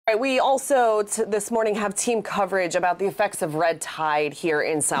We also this morning have team coverage about the effects of red tide here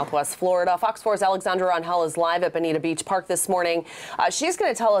in Southwest Florida. Fox 4's Alexandra Rangel is live at Bonita Beach Park this morning. She's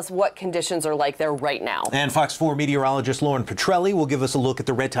going to tell us what conditions are like there right now. And Fox 4 meteorologist Lauren Petrelli will give us a look at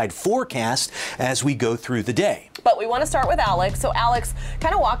the red tide forecast as we go through the day. But we want to start with Alex. So Alex,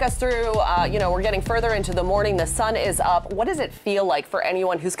 kind of walk us through, we're getting further into the morning. The sun is up. What does it feel like for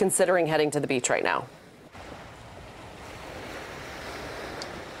anyone who's considering heading to the beach right now?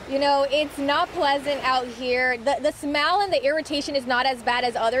 You know, it's not pleasant out here. The smell and the irritation is not as bad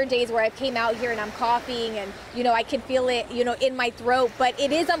as other days where I came out here and I'm coughing and, I can feel it, in my throat. But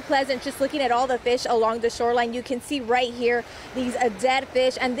it is unpleasant just looking at all the fish along the shoreline. You can see right here these dead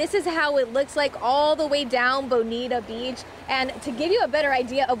fish. And this is how it looks like all the way down Bonita Beach. And to give you a better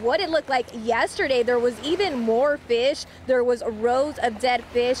idea of what it looked like yesterday, there was even more fish. There was rows of dead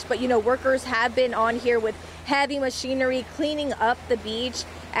fish. But, workers have been on here with heavy machinery cleaning up the beach.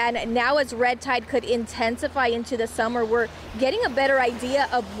 And now as red tide could intensify into the summer, we're getting a better idea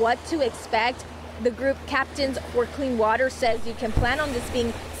of what to expect. The group Captains for Clean Water says you can plan on this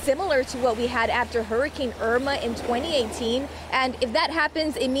being similar to what we had after Hurricane Irma in 2018. And if that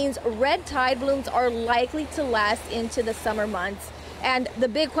happens, it means red tide blooms are likely to last into the summer months. And the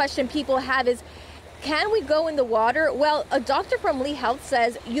big question people have is, can we go in the water? Well, a doctor from Lee Health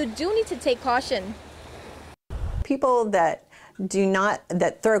says you do need to take caution. People that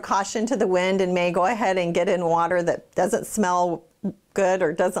throw caution to the wind and may go ahead and get in water that doesn't smell good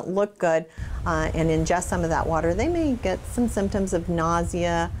or doesn't look good and ingest some of that water, they may get some symptoms of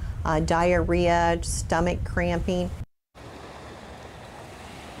nausea, diarrhea, stomach cramping.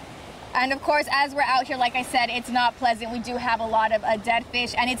 And of course, as we're out here, like I said, it's not pleasant. We do have a lot of dead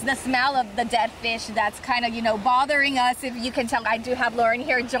fish, and it's the smell of the dead fish that's kind of, bothering us. If you can tell, I do have Lauren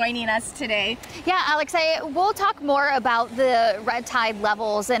here joining us today. Yeah, Alex, we'll talk more about the red tide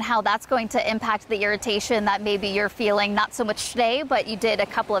levels and how that's going to impact the irritation that maybe you're feeling, not so much today, but you did a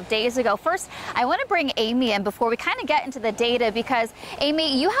couple of days ago. First, I want to bring Amy in before we kind of get into the data, because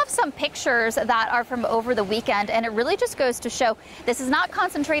Amy, you have some pictures that are from over the weekend, and it really just goes to show this is not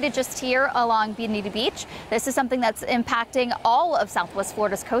concentrated just here along Bonita Beach. This is something that's impacting all of Southwest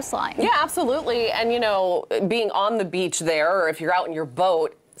Florida's coastline. Yeah, absolutely. And, being on the beach there, or if you're out in your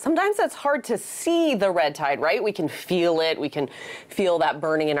boat, sometimes it's hard to see the red tide, right? We can feel it. We can feel that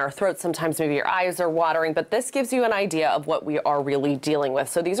burning in our throats. Sometimes maybe your eyes are watering, but this gives you an idea of what we are really dealing with.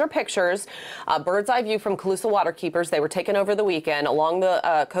 So these are pictures, bird's eye view from Calusa Waterkeepers. They were taken over the weekend along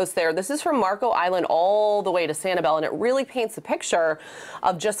the coast there. This is from Marco Island all the way to Sanibel, and it really paints a picture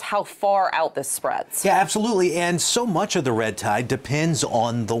of just how far out this spreads. Yeah, absolutely. And so much of the red tide depends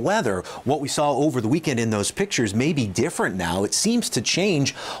on the weather. What we saw over the weekend in those pictures may be different now. It seems to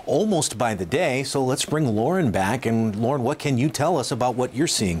change almost by the day. So let's bring Lauren back. And Lauren, what can you tell us about what you're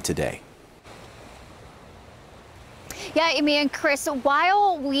seeing today? Yeah, Amy and Chris,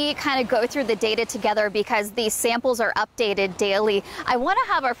 while we kind of go through the data together, because these samples are updated daily, I want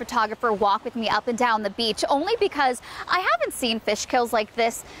to have our photographer walk with me up and down the beach, only because I haven't seen fish kills like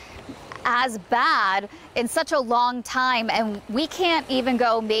this as bad in such a long time, and we can't even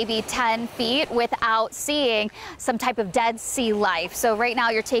go maybe 10 feet without seeing some type of dead sea life. So right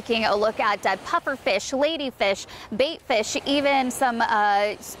now you're taking a look at dead pufferfish, ladyfish, baitfish, even some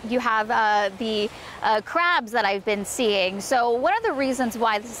you have the crabs that I've been seeing. So one of the reasons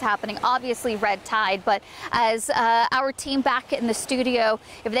why this is happening, obviously red tide, but as our team back in the studio,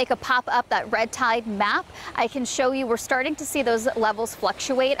 if they could pop up that red tide map, I can show you we're starting to see those levels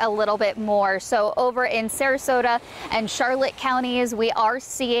fluctuate a little bit more. So over in Sarasota and Charlotte counties, we are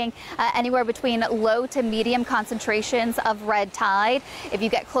seeing anywhere between low to medium concentrations of red tide. If you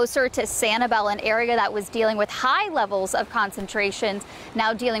get closer to Sanibel, an area that was dealing with high levels of concentrations,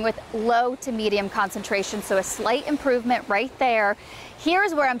 now dealing with low to medium concentrations. So a slight improvement right there.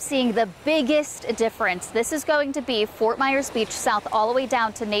 Here's where I'm seeing the biggest difference. This is going to be Fort Myers Beach south all the way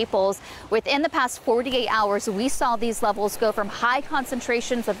down to Naples. Within the past 48 hours, we saw these levels go from high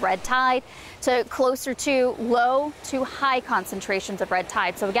concentrations of red tide to closer to low to high concentrations of red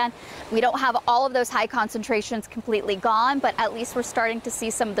tide. So again, we don't have all of those high concentrations completely gone, but at least we're starting to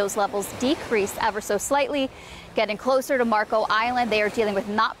see some of those levels decrease ever so slightly. Getting closer to Marco Island, they are dealing with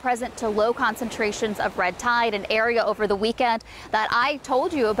not present to low concentrations of red tide, an area over the weekend that I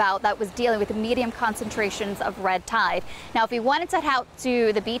told you about that was dealing with medium concentrations of red tide. Now, if you wanted to head out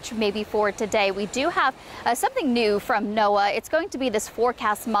to the beach maybe for today, we do have something new from NOAA. It's going to be this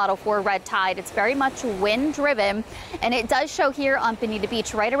forecast model for red tide. It's very much wind driven, and it does show here on Bonita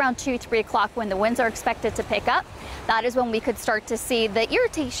Beach right around 2-3 o'clock when the winds are expected to pick up. That is when we could start to see the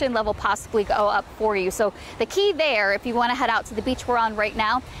irritation level possibly go up for you. So the key key there, if you want to head out to the beach we're on right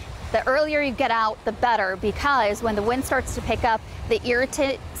now, the earlier you get out, the better, because when the wind starts to pick up, the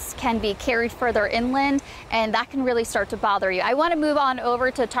irritants can be carried further inland, and that can really start to bother you. I want to move on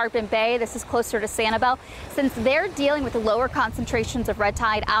over to Tarpon Bay. This is closer to Sanibel. Since they're dealing with lower concentrations of red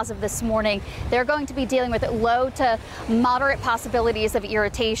tide as of this morning, they're going to be dealing with low to moderate possibilities of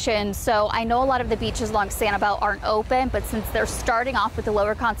irritation. So I know a lot of the beaches along Sanibel aren't open, but since they're starting off with the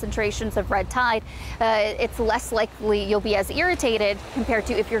lower concentrations of red tide, it's less likely you'll be as irritated compared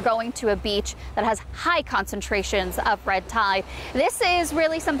to if you're going to a beach that has high concentrations of red tide. This is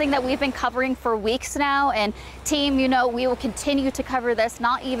really something that we've been covering for weeks now, and team, you know, we will continue to cover this,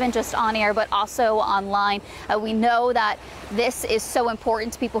 not even just on air, but also online. We know that this is so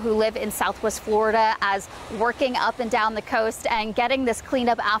important to people who live in Southwest Florida, as working up and down the coast and getting this cleaned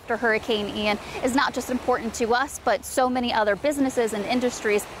up after Hurricane Ian is not just important to us, but so many other businesses and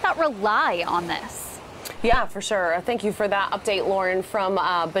industries that rely on this. Yeah, for sure. Thank you for that update, Lauren, from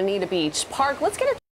Bonita Beach Park. Let's get a